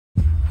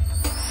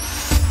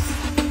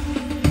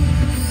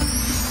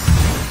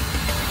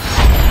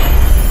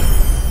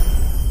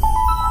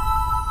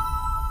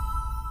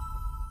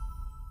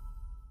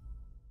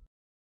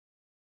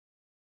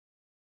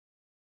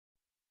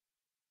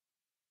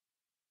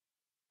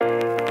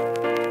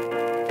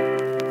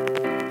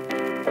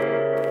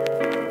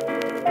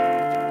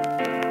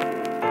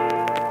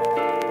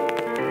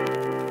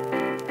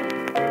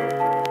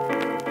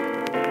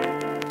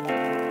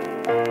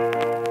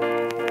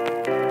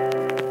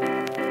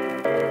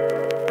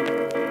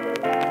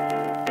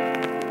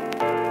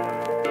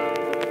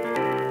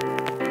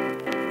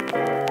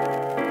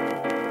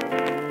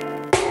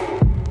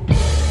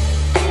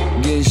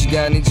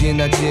시간이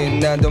지나지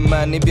나도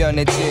많이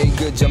변했지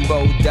그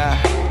전보다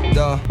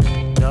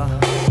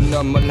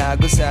넌 뭘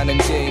하고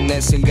사는지 내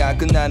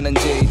생각은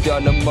나는지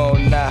너는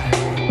몰라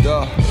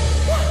너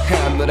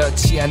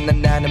아무렇지 않아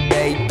나는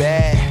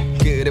baby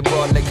그래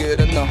원래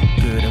그런 너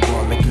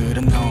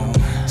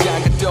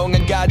잠깐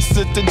동안 같이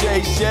쓰던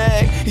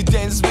J-Shake He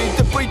dance with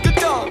the break it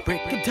down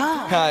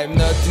I'm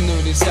nothing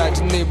우리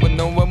사진이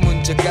번호와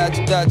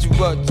문자까지 다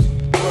지웠지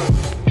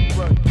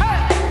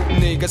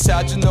네가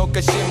사준 옷과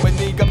신발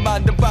네가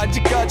만든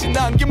반지까지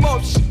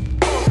남김없이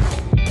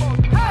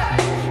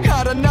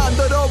가란 난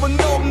더러운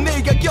놈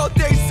네가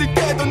곁에 있을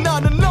때도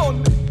나는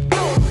넌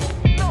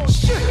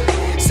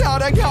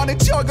사랑하는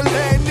척을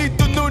해 네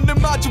두 눈을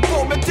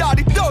마주보면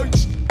다리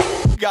떨지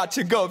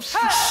가책없이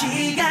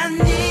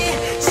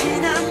시간이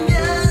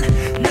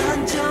지나면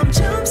넌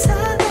점점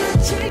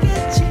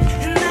사라지겠지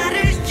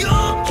나를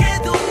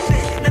욕해도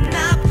돼 난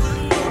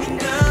나쁜 놈인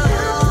걸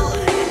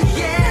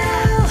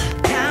yeah.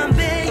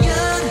 담배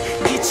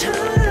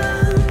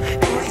연기처럼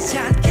보이지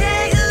않게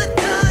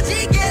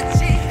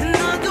흩어지겠지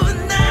너도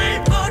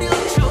날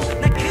버려줘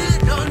나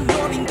그런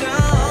놈인 걸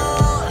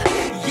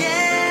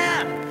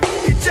yeah.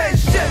 이제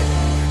shit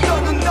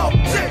너는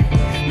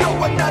없지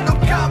너와 나도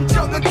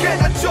감정은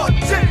깨달았지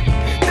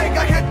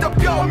내가 했던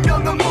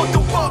변명은 모두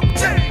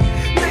없지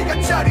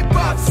내가 차린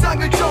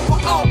밥상을 전부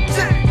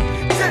없지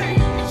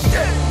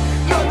shit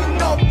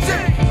너는 없지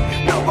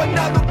너와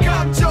나도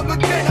감정은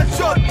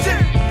깨달았지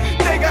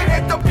내가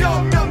했던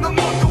변명은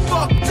모두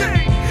없지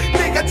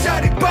내가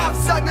차린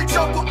밥상을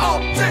전부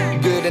없지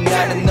그래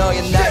나는 너의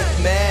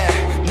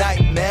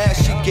nightmare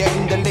쉽게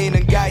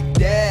흔들리는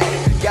갈대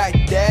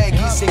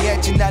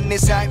희생했지 난 내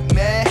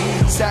삶에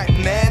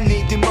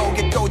네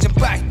뒷목에 도전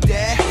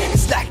빨대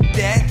It's like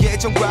that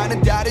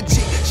예전과는 다르지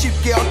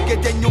쉽게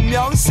얻게 된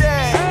유명세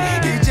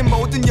이제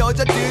모든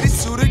여자들이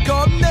술을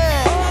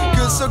건네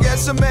그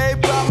속에서 매일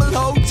밤을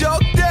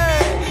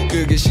허우적대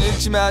그게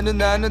싫지만은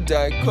나는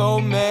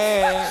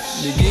달콤해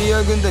네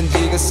기억은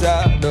던지고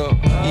살아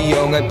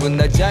이용할 뿐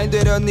날 잘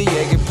되려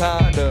네에게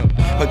팔아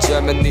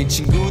어쩌면 네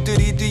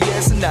친구들이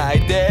뒤에서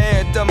나에 대해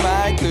했던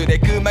말 그래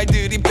그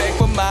말들이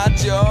 100번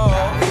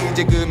맞아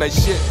이제 그 말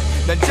shit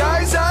난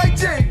잘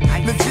살지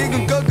넌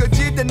지금껏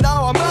거짓된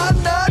나와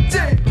만났지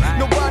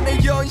너와 내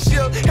현실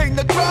Ain't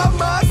no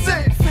drama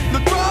scene No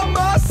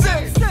drama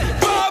scene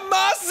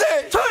Drama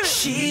scene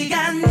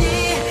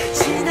시간이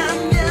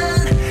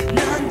지나면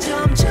넌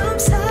점점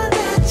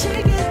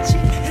사라지겠지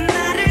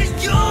나를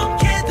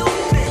욕해도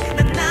돼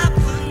난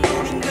나쁜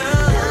놈인 걸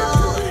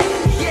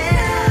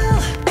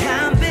yeah.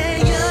 담배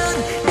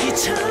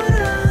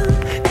연기처럼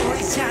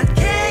보이지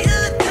않게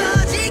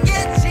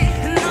흩어지겠지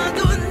너도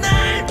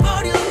날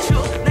버려줘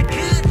나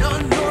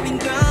그런 놈인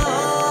걸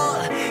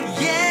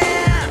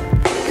yeah.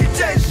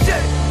 이제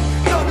shit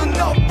너는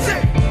없지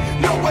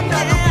너와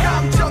나도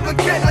감정은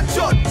깨달았지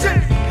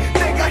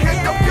내가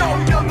했던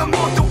변명은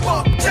모두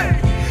없지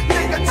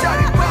내가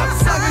차린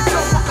밥상을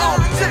전부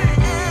없지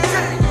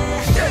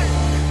shit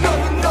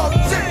너는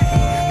없지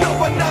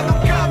너와 나도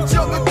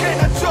감정은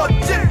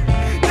깨달았지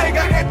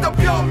내가 했던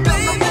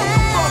변명은 모두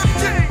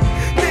없지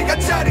내가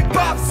차린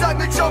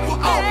밥상을 전부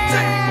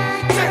없지